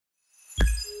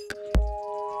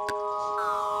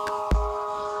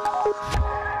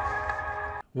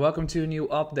Welcome to a new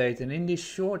update, and in this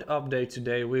short update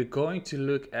today we're going to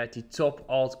look at the top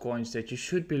altcoins that you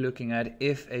should be looking at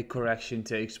if a correction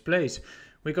takes place.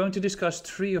 We're going to discuss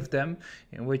 3 of them,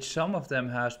 in which some of them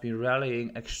has been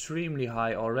rallying extremely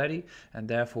high already, and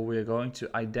therefore we're going to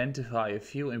identify a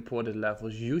few important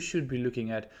levels you should be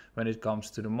looking at when it comes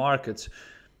to the markets.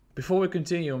 Before we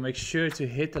continue, make sure to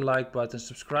hit the like button,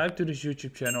 subscribe to this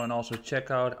YouTube channel, and also check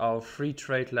out our free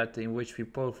trade letter in which we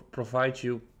provide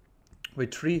you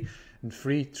with 3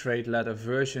 free trade letter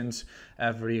versions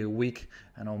every week,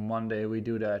 and on Monday we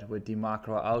do that with the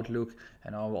macro outlook,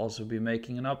 and I'll also be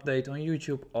making an update on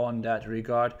YouTube on that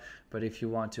regard. But if you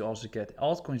want to also get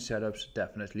altcoin setups,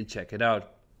 definitely check it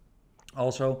out.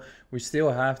 Also, we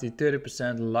still have the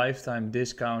 30% lifetime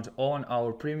discount on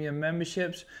our premium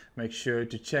memberships. Make sure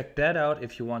to check that out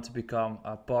if you want to become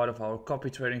a part of our copy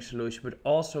trading solution, but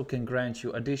also can grant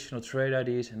you additional trade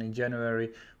IDs. And in January,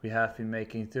 we have been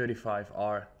making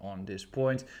 35R on this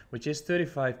point, which is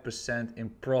 35%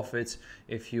 in profits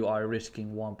if you are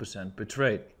risking 1% per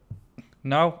trade.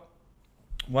 Now,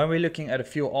 when we're looking at a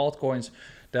few altcoins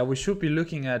that we should be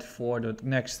looking at for the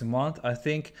next month, I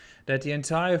think that the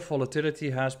entire volatility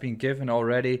has been given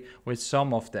already with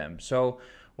some of them. So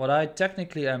what I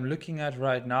technically am looking at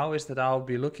right now is that I'll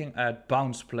be looking at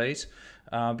bounce plays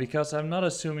because I'm not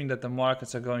assuming that the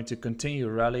markets are going to continue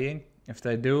rallying. If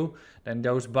they do, then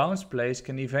those bounce plays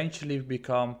can eventually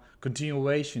become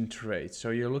continuation trades.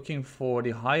 So you're looking for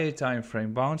the higher time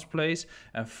frame bounce plays,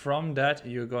 and from that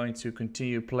you're going to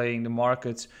continue playing the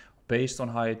markets based on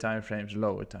higher time frames,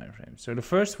 lower time frames. So the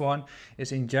first one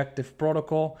is injective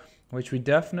protocol, which we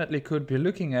definitely could be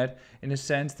looking at in the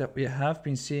sense that we have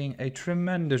been seeing a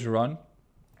tremendous run,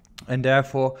 and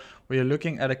therefore we are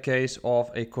looking at a case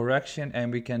of a correction,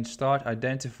 and we can start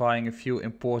identifying a few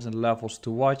important levels to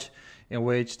watch, in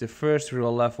which the first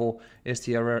real level is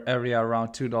the area around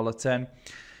 $2.10.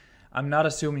 I'm not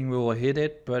assuming we will hit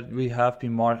it, but we have to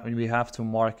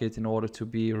mark it in order to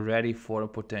be ready for a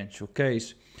potential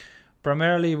case.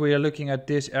 Primarily, we are looking at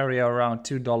this area around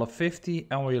 $2.50,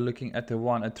 and we are looking at the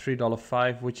one at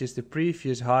 $3.05, which is the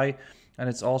previous high, and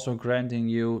it's also granting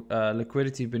you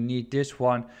liquidity beneath this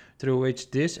one, through which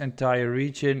this entire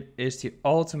region is the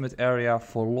ultimate area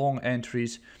for long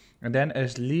entries. And then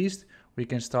at least we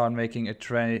can start making a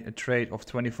trade of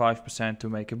 25% to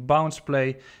make a bounce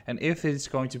play. And if it's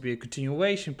going to be a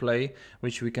continuation play,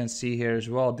 which we can see here as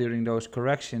well during those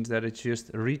corrections, that it's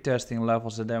just retesting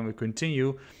levels and then we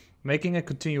continue, making a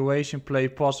continuation play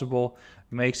possible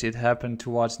makes it happen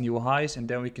towards new highs, and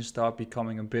then we can start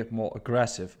becoming a bit more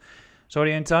aggressive. So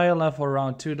the entire level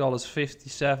around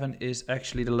 $2.57 is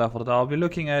actually the level that I'll be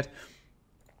looking at.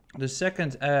 The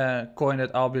second coin that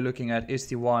I'll be looking at is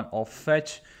the one of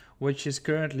Fetch, which is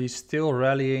currently still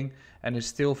rallying and is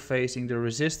still facing the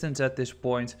resistance at this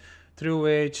point, through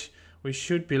which we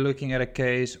should be looking at a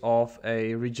case of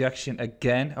a rejection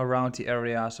again around the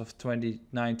areas of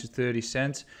 29 to 30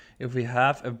 cents. If we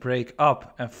have a break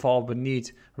up and fall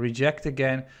beneath, reject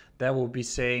again, that will be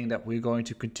saying that we're going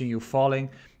to continue falling.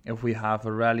 If we have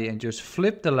a rally and just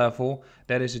flip the level,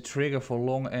 that is a trigger for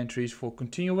long entries for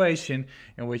continuation,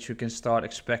 in which you can start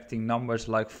expecting numbers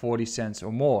like 40 cents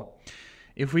or more.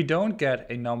 If we don't get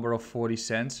a number of 40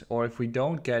 cents, or if we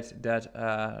don't get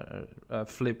that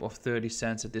flip of 30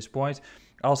 cents at this point,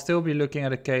 I'll still be looking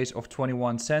at a case of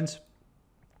 21 cents.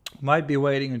 Might be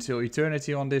waiting until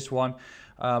eternity on this one,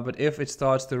 but if it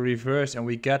starts to reverse and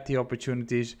we get the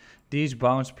opportunities, these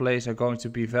bounce plays are going to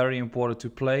be very important to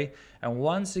play. And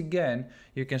once again,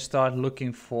 you can start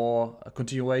looking for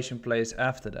continuation plays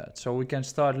after that. So we can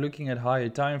start looking at higher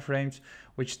time frames,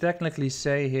 which technically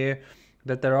say here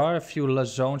that there are a few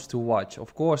less zones to watch.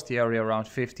 Of course, the area around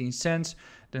 15 cents,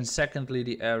 then secondly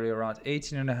the area around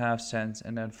 18.5 cents,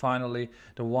 and then finally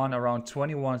the one around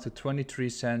 21 to 23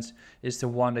 cents is the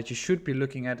one that you should be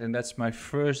looking at, and that's my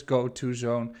first go-to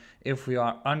zone if we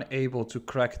are unable to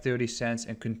crack 30 cents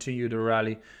and continue the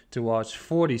rally towards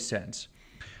 40 cents.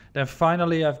 Then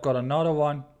finally I've got another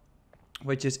one,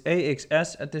 which is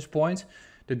AXS at this point.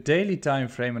 The daily time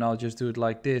frame, and I'll just do it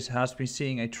like this, has been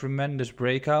seeing a tremendous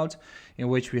breakout, in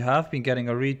which we have been getting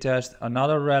a retest,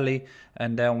 another rally,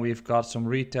 and then we've got some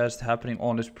retest happening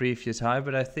on this previous high.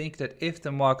 But I think that if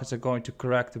the markets are going to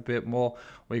correct a bit more,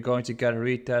 we're going to get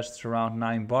retests around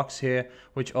 $9 here,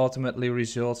 which ultimately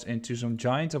results into some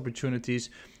giant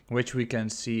opportunities, which we can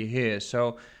see here.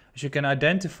 So as you can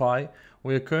identify,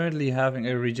 we're currently having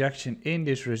a rejection in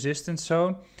this resistance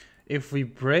zone. If we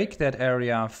break that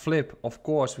area and flip, of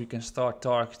course, we can start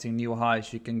targeting new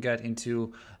highs. You can get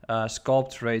into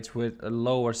scalp trades with a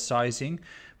lower sizing.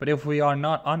 But if we are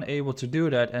not unable to do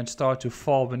that and start to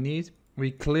fall beneath,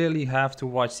 We clearly have to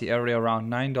watch the area around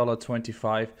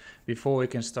 $9.25 before we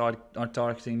can start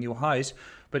targeting new highs.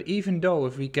 But even though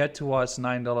if we get towards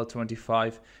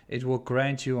 $9.25, it will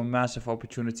grant you a massive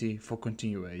opportunity for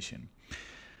continuation.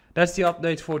 That's the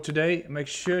update for today. Make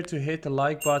sure to hit the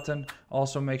like button.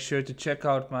 Also make sure to check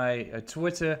out my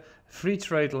Twitter, free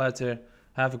trade letter.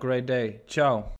 Have a great day. Ciao.